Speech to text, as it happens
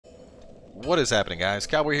What is happening, guys?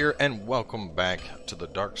 Cowboy here, and welcome back to the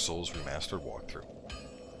Dark Souls Remastered walkthrough.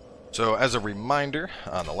 So, as a reminder,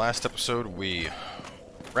 on the last episode, we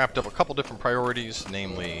wrapped up a couple different priorities,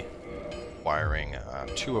 namely acquiring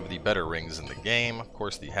two of the better rings in the game, of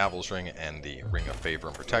course the Havel's Ring and the Ring of Favor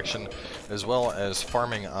and Protection, as well as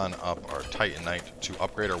farming on up our Titanite to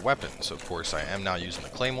upgrade our weapons. Of course, I am now using the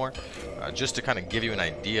Claymore, just to kind of give you an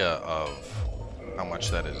idea of how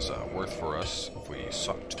much that is worth for us. If we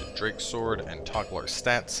suck to the Drake Sword and toggle our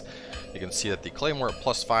stats, you can see that the Claymore at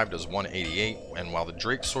 +5 does 188, and while the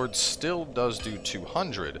Drake Sword still does do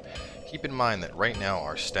 200, keep in mind that right now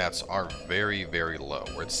our stats are very, very low.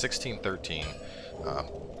 We're at 1613,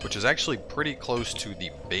 which is actually pretty close to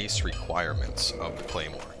the base requirements of the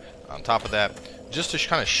Claymore. On top of that, just to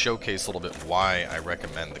kind of showcase a little bit why I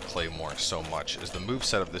recommend the Claymore so much, is the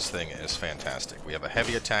moveset of this thing is fantastic. We have a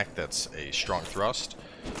heavy attack that's a strong thrust,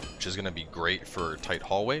 which is going to be great for tight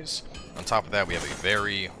hallways. On top of that, we have a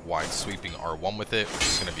very wide sweeping R1 with it, which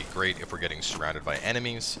is going to be great if we're getting surrounded by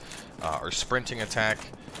enemies. Our sprinting attack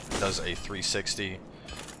does a 360.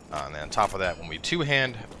 And then on top of that, when we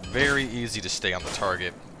two-hand, very easy to stay on the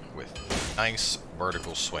target with nice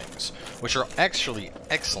vertical swings, which are actually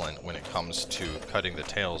excellent when it comes to cutting the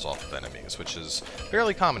tails off of enemies, which is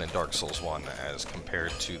fairly common in Dark Souls 1 as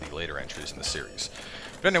compared to the later entries in the series.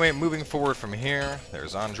 But anyway, moving forward from here,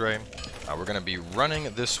 there's Andre. We're going to be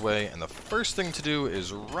running this way, and the first thing to do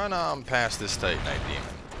is run on past this Titanite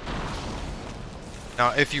Demon.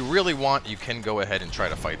 Now, if you really want, you can go ahead and try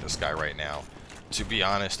to fight this guy right now. To be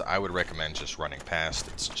honest, I would recommend just running past.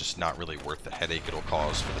 It's just not really worth the headache it'll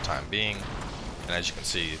cause for the time being. And as you can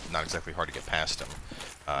see, not exactly hard to get past him.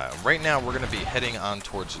 Right now, we're going to be heading on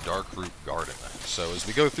towards Darkroot Garden. So as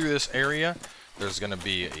we go through this area, there's going to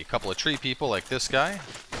be a couple of tree people like this guy.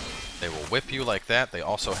 They will whip you like that. They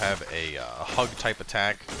also have a hug type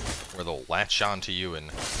attack where they'll latch onto you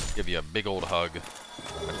and give you a big old hug.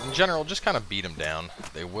 But in general, just kind of beat them down.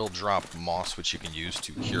 They will drop moss, which you can use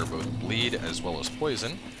to cure both bleed as well as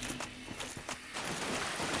poison.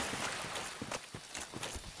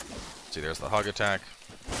 See, there's the hug attack.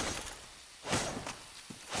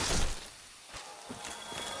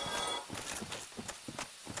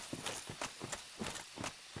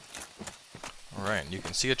 Alright, you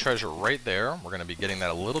can see a treasure right there. We're going to be getting that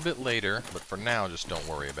a little bit later, but for now, just don't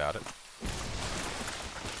worry about it.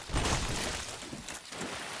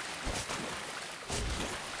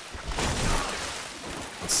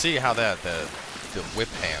 See how the whip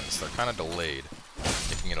hands, they're kind of delayed,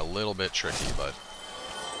 making it a little bit tricky, but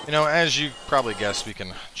you know, as you probably guessed, we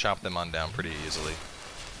can chop them on down pretty easily.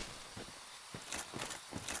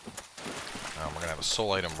 We're gonna have a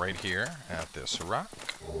soul item right here at this rock.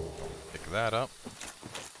 Pick that up.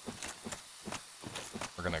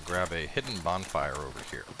 We're gonna grab a hidden bonfire over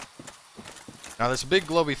here. Now this big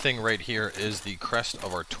glowy thing right here is the crest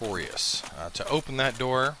of Artorias. To open that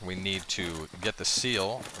door, we need to get the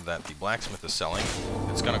seal that the blacksmith is selling.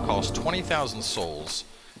 It's going to cost 20,000 souls,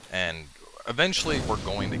 and eventually we're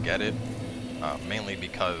going to get it, mainly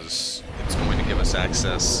because it's going to give us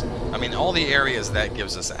access. I mean, all the areas that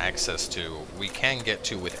gives us access to, we can get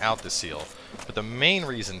to without the seal, but the main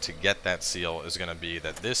reason to get that seal is going to be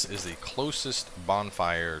that this is the closest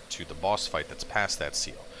bonfire to the boss fight that's past that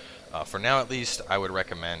seal. For now, at least, I would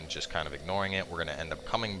recommend just kind of ignoring it. We're going to end up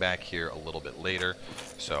coming back here a little bit later.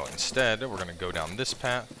 So instead, we're going to go down this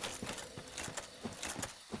path.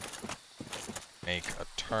 Make a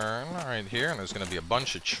turn right here, and there's going to be a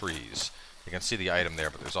bunch of trees. You can see the item there,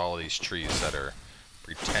 but there's all of these trees that are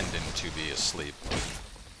pretending to be asleep.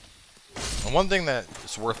 And one thing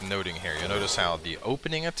that's worth noting here, you'll notice how the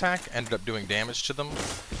opening attack ended up doing damage to them,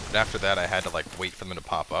 but after that I had to like wait for them to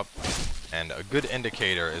pop up. And a good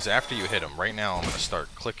indicator is after you hit them. Right now I'm going to start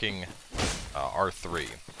clicking R3,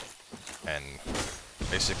 and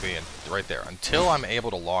basically right there, until I'm able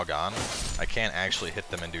to log on, I can't actually hit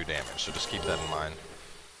them and do damage, so just keep that in mind.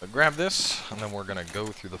 But grab this, and then we're going to go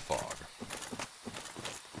through the fog.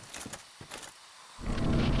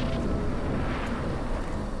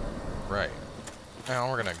 Right. Now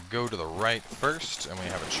we're going to go to the right first, and we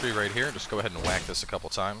have a tree right here. Just go ahead and whack this a couple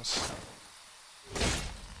times.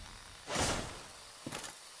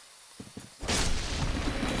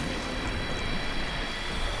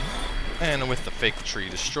 And with the fake tree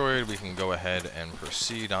destroyed, we can go ahead and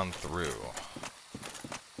proceed on through.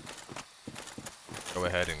 Go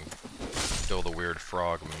ahead and kill the weird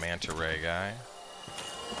frog manta ray guy.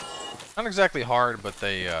 Not exactly hard, but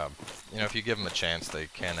they, you know, if you give them a chance, they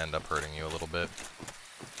can end up hurting you a little bit.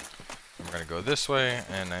 And we're going to go this way,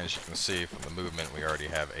 and as you can see from the movement, we already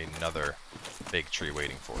have another fake tree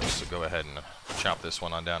waiting for us. So go ahead and chop this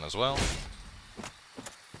one on down as well.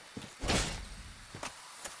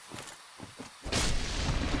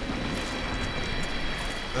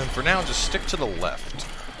 then for now, just stick to the left.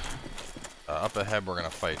 Up ahead, we're going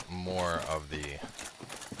to fight more of the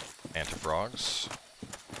antifrogs.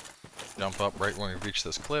 Jump up right when we reach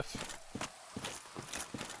this cliff.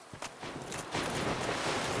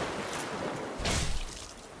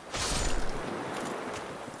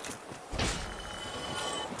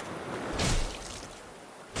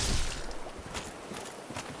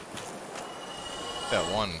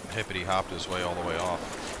 That one hippity hopped his way all the way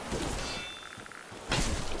off.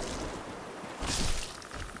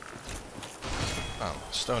 Oh,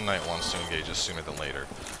 Stone Knight wants to engage us sooner than later.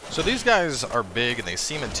 So these guys are big and they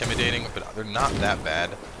seem intimidating, but they're not that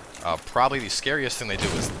bad. Probably the scariest thing they do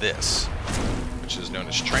is this, which is known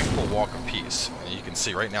as Tranquil Walk of Peace. And you can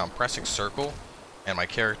see right now I'm pressing circle, and my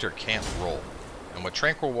character can't roll. And what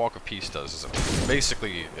Tranquil Walk of Peace does is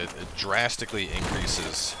it drastically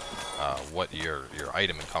increases what your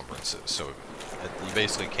item encumbrance is. So you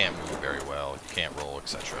basically can't move very well, you can't roll,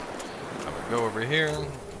 etc. I'm going to go over here,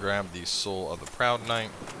 grab the Soul of the Proud Knight,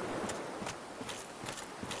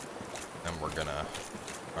 and we're going to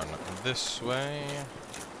run this way,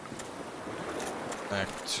 back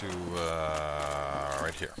to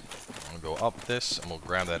right here. I'm going to go up this, and we'll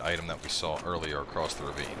grab that item that we saw earlier across the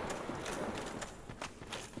ravine.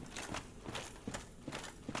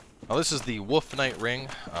 Now this is the Wolf Knight Ring.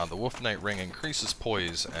 The Wolf Knight Ring increases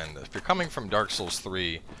poise, and if you're coming from Dark Souls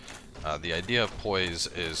 3, the idea of poise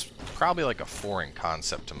is probably like a foreign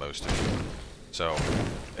concept to most of you. So,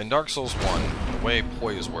 in Dark Souls 1, the way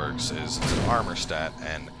poise works is it's an armor stat,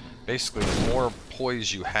 and basically the more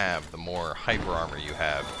poise you have, the more hyper armor you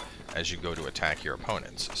have as you go to attack your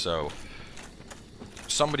opponents. So,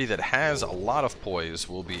 somebody that has a lot of poise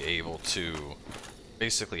will be able to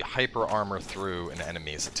basically hyper armor through an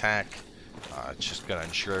enemy's attack. It's just going to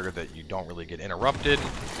ensure that you don't really get interrupted,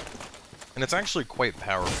 and it's actually quite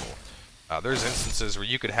powerful. There's instances where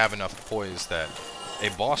you could have enough poise that a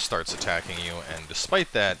boss starts attacking you, and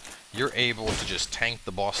despite that, you're able to just tank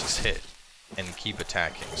the boss's hit and keep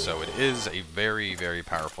attacking. So it is a very, very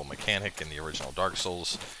powerful mechanic in the original Dark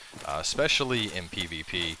Souls, especially in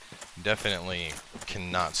PvP. Definitely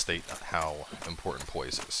cannot state how important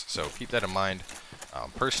poise is. So keep that in mind.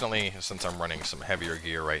 Personally, since I'm running some heavier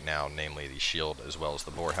gear right now, namely the shield as well as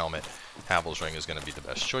the boar helmet, Havel's Ring is going to be the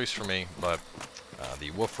best choice for me, but the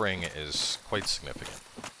Wolf Ring is quite significant.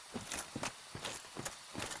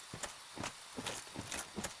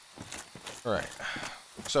 Alright,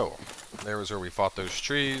 so there was where we fought those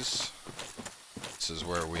trees. This is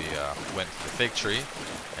where we went for the fake tree,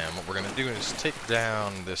 and what we're going to do is take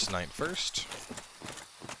down this knight first.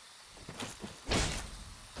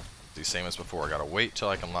 The same as before, I gotta wait till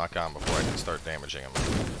I can lock on before I can start damaging him.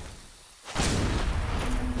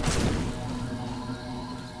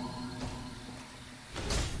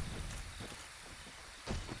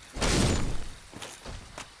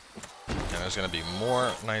 And there's gonna be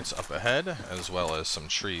more knights up ahead, as well as some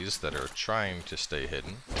trees that are trying to stay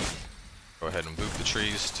hidden. Go ahead and boot the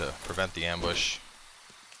trees to prevent the ambush.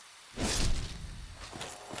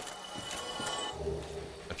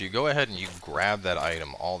 If you go ahead and you grab that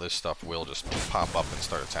item, all this stuff will just pop up and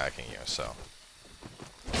start attacking you, so.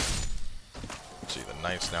 See, the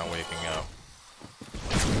knight's now waking up.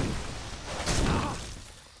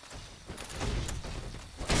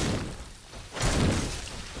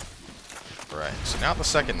 Right, so now the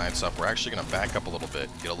second knight's up, we're actually going to back up a little bit,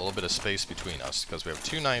 get a little bit of space between us, because we have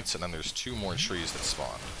two knights and then there's two more trees that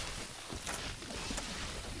spawn.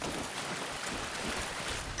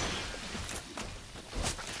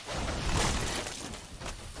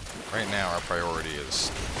 Right now, our priority is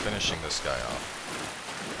finishing this guy off.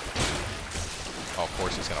 Oh, of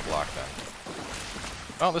course he's going to block that.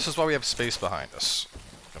 Well, this is why we have space behind us.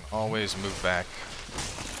 We can always move back.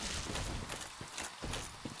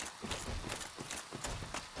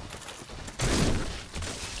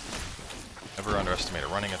 Never underestimate a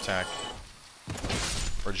running attack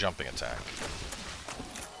or jumping attack.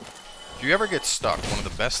 If you ever get stuck, one of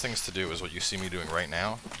the best things to do is what you see me doing right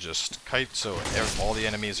now. Just kite so all the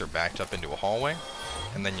enemies are backed up into a hallway,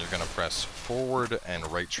 and then you're going to press forward and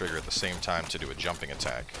right trigger at the same time to do a jumping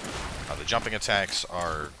attack. The jumping attacks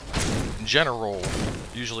are, in general,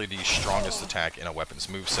 usually the strongest attack in a weapon's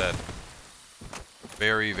moveset.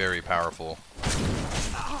 Very, very powerful.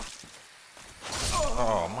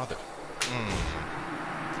 Oh, mother.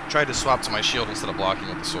 Tried to swap to my shield instead of blocking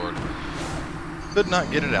with the sword. Could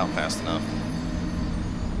not get it out fast enough.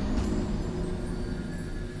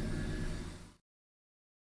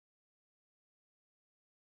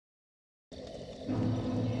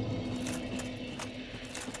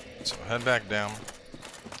 So head back down.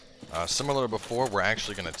 Similar to before, we're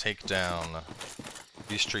actually going to take down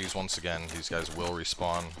These trees, once again, these guys will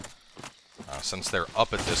respawn. Since they're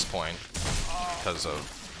up at this point, because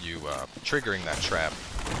of you triggering that trap.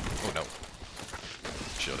 Oh no.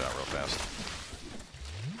 Shield out real fast.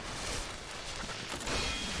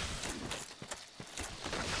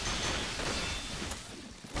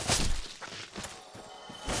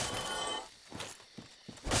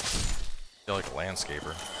 I feel like a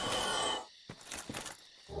landscaper.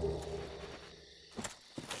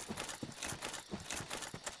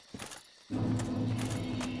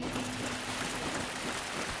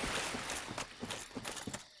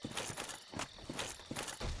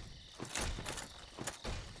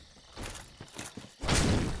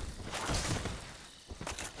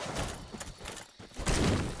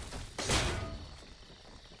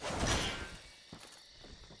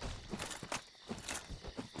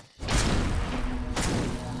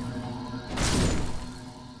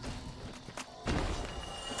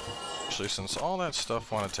 Actually, since all that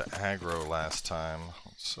stuff wanted to aggro last time,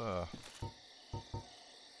 let's a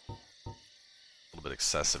little bit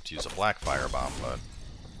excessive to use a black firebomb, but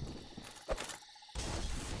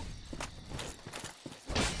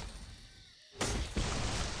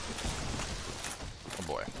oh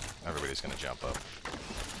boy, everybody's gonna jump up.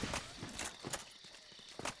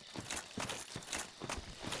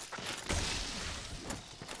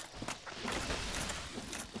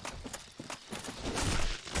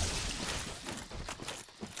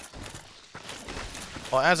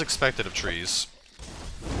 Well, as expected of trees,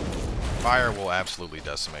 fire will absolutely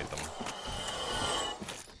decimate them.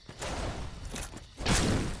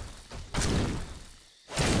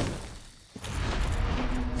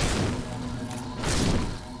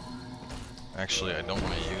 Actually, I don't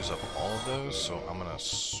want to use up all of those, so I'm going to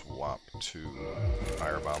swap to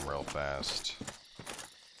firebomb real fast.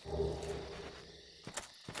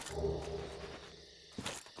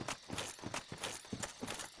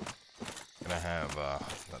 Gonna have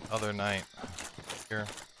that other knight here, as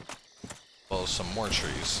well as some more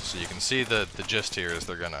trees. So you can see the gist here is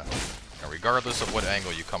they're gonna, regardless of what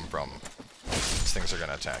angle you come from, these things are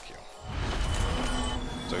gonna attack you.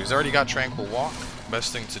 So he's already got Tranquil Walk.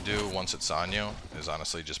 Best thing to do once it's on you is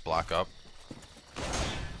honestly just block up,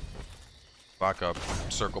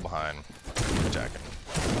 circle behind, attack it.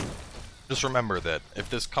 Just remember that if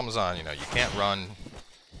this comes on, you can't run.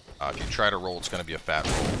 If you try to roll, it's gonna be a fat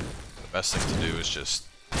roll. Best thing to do is just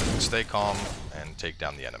stay calm and take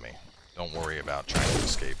down the enemy. Don't worry about trying to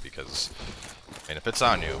escape because, if it's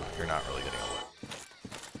on you, you're not really getting away.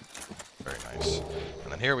 Very nice.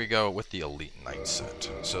 And then here we go with the Elite Knight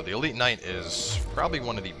set. So the Elite Knight is probably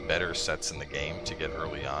one of the better sets in the game to get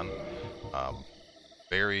early on.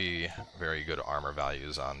 Very, very good armor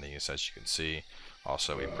values on these, as you can see.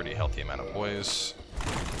 Also a pretty healthy amount of poise.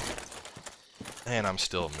 And I'm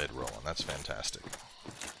still mid-roll, and that's fantastic.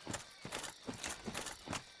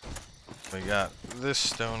 We got this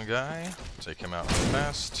stone guy. Take him out real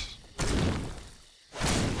fast.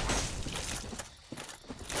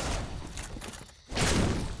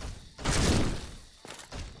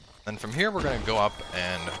 Then from here we're going to go up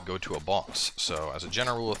and go to a boss. So as a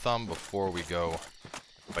general rule of thumb, before we go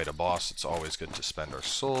fight a boss, it's always good to spend our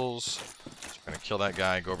souls. So we're going to kill that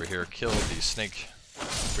guy, go over here, kill the snake,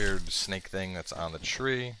 weird snake thing that's on the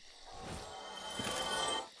tree.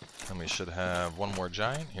 And we should have one more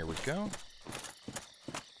giant. Here we go.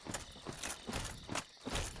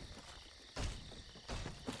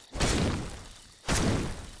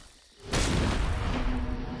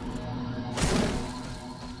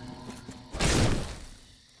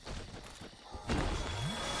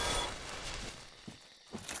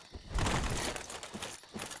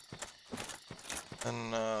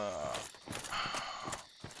 And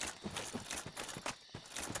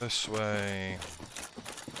this way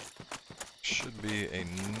should be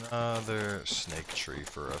another snake tree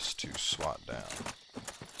for us to swat down.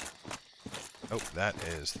 Oh, that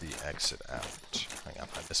is the exit out. Hang on,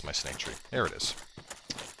 I missed my snake tree. There it is.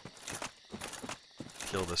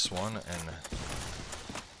 Kill this one and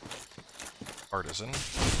Artisan.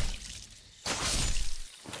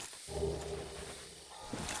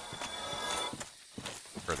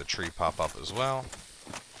 For the tree pop up as well.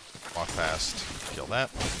 Walk past, kill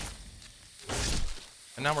that.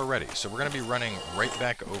 And now we're ready. So we're going to be running right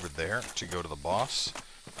back over there to go to the boss.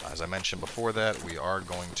 As I mentioned before that, we are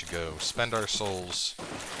going to go spend our souls.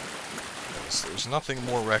 There's nothing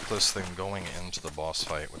more reckless than going into the boss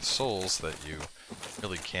fight with souls that you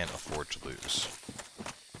really can't afford to lose.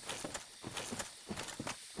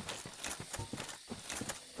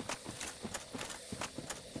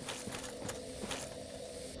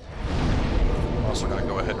 We're also going to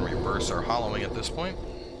go ahead and reverse our hollowing at this point.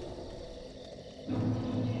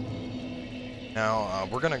 Now,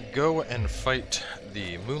 we're going to go and fight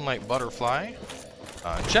the Moonlight Butterfly.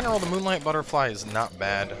 In general, the Moonlight Butterfly is not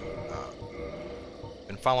bad.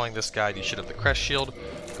 Been following this guide, you should have the Crest Shield.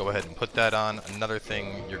 Go ahead and put that on. Another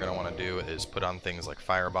thing you're going to want to do is put on things like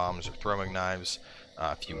fire bombs or throwing knives.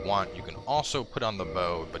 If you want, you can also put on the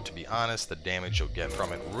bow, but to be honest, the damage you'll get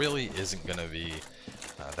from it really isn't going to be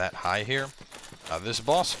that high here. This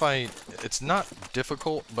boss fight, it's not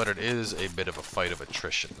difficult, but it is a bit of a fight of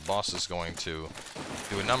attrition. The boss is going to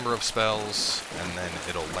do a number of spells, and then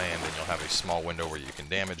it'll land, and you'll have a small window where you can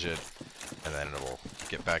damage it, and then it'll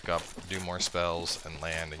get back up, do more spells, and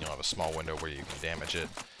land, and you'll have a small window where you can damage it.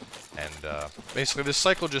 And basically, this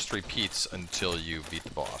cycle just repeats until you beat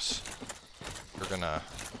the boss. We're gonna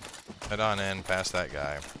head on in past that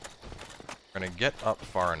guy. We're gonna get up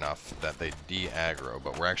far enough that they de-aggro,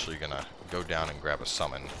 but we're actually gonna go down and grab a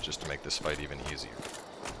summon just to make this fight even easier.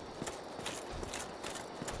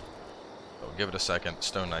 So give it a second.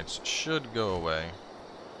 Stone Knights should go away.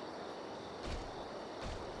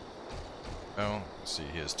 Oh, see,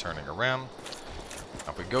 he is turning around.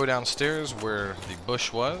 Now if we go downstairs where the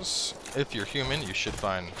bush was, if you're human, you should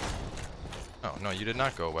find... Oh, no, you did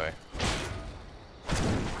not go away.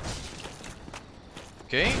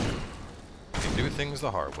 Okay. We can do things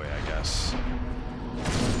the hard way, I guess.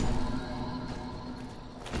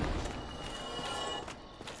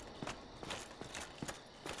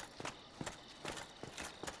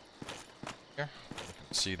 Here, you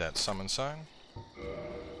can see that summon sign.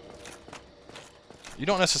 You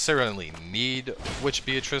don't necessarily need Witch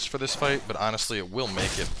Beatrice for this fight, but honestly it will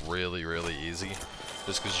make it really, really easy.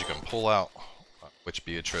 Just because you can pull out Witch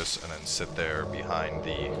Beatrice and then sit there behind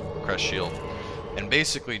the Crest Shield and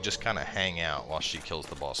basically just kind of hang out while she kills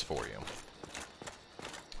the boss for you.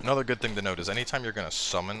 Another good thing to note is anytime you're going to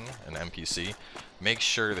summon an NPC, make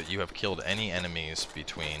sure that you have killed any enemies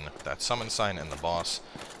between that summon sign and the boss.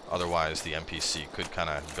 Otherwise the NPC could kind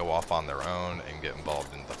of go off on their own and get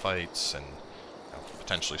involved in the fights and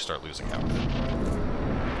potentially start losing health.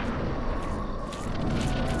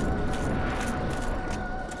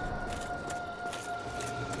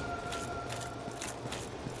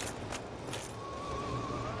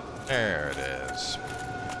 There it is.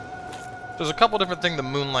 There's a couple different things the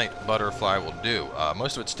Moonlight Butterfly will do.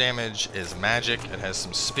 Most of its damage is magic. It has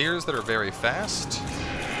some spears that are very fast.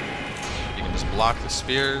 You can just block the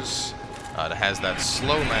spears. It has that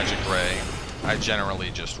slow magic ray. I generally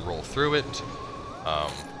just roll through it.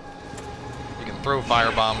 You can throw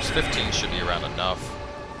fire bombs. 15 should be around enough.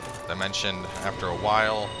 As I mentioned, after a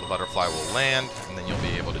while, the butterfly will land, and then you'll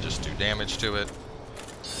be able to just do damage to it.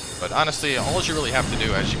 But honestly, all you really have to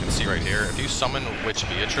do, as you can see right here, if you summon Witch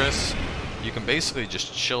Beatrice, you can basically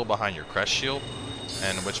just chill behind your Crest Shield,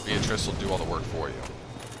 and Witch Beatrice will do all the work for you.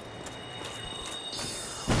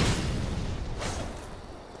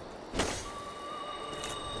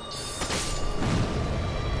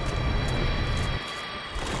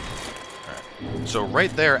 Alright, so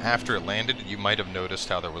right there after it landed, you might have noticed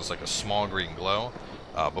how there was like a small green glow.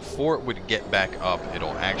 Before it would get back up,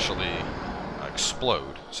 it'll actually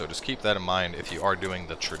explode. So just keep that in mind. If you are doing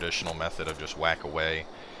the traditional method of just whack away,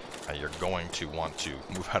 you're going to want to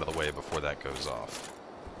move out of the way before that goes off.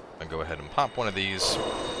 And go ahead and pop one of these,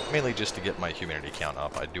 mainly just to get my humanity count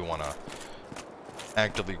up. I do want to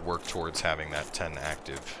actively work towards having that 10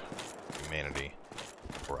 active humanity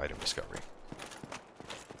for item discovery.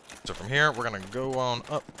 So from here, we're going to go on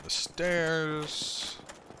up the stairs.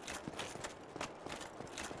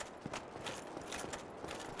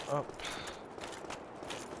 Up.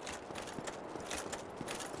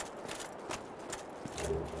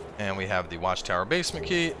 And we have the Watchtower basement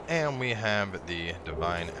key, and we have the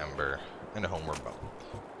Divine Ember and a Homeward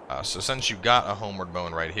Bone. So since you got a Homeward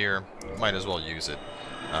Bone right here, you might as well use it.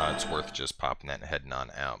 It's worth just popping that and heading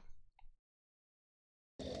on out.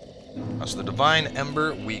 So the Divine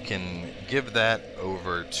Ember, we can give that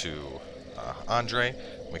over to Andre.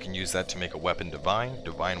 We can use that to make a weapon divine.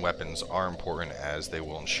 Divine weapons are important as they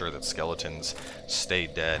will ensure that skeletons stay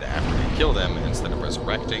dead after you kill them instead of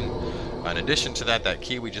resurrecting. In addition to that, that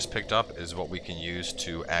key we just picked up is what we can use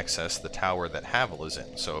to access the tower that Havel is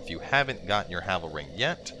in. So if you haven't gotten your Havel ring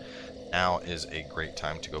yet, now is a great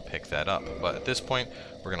time to go pick that up. But at this point,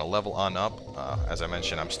 we're going to level on up. As I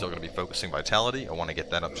mentioned, I'm still going to be focusing Vitality. I want to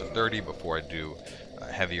get that up to 30 before I do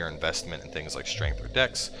heavier investment in things like Strength or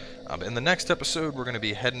Dex. But in the next episode, we're going to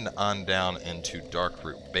be heading on down into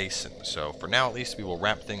Darkroot Basin. So for now, at least, we will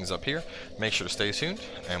wrap things up here. Make sure to stay tuned,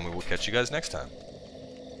 and we will catch you guys next time.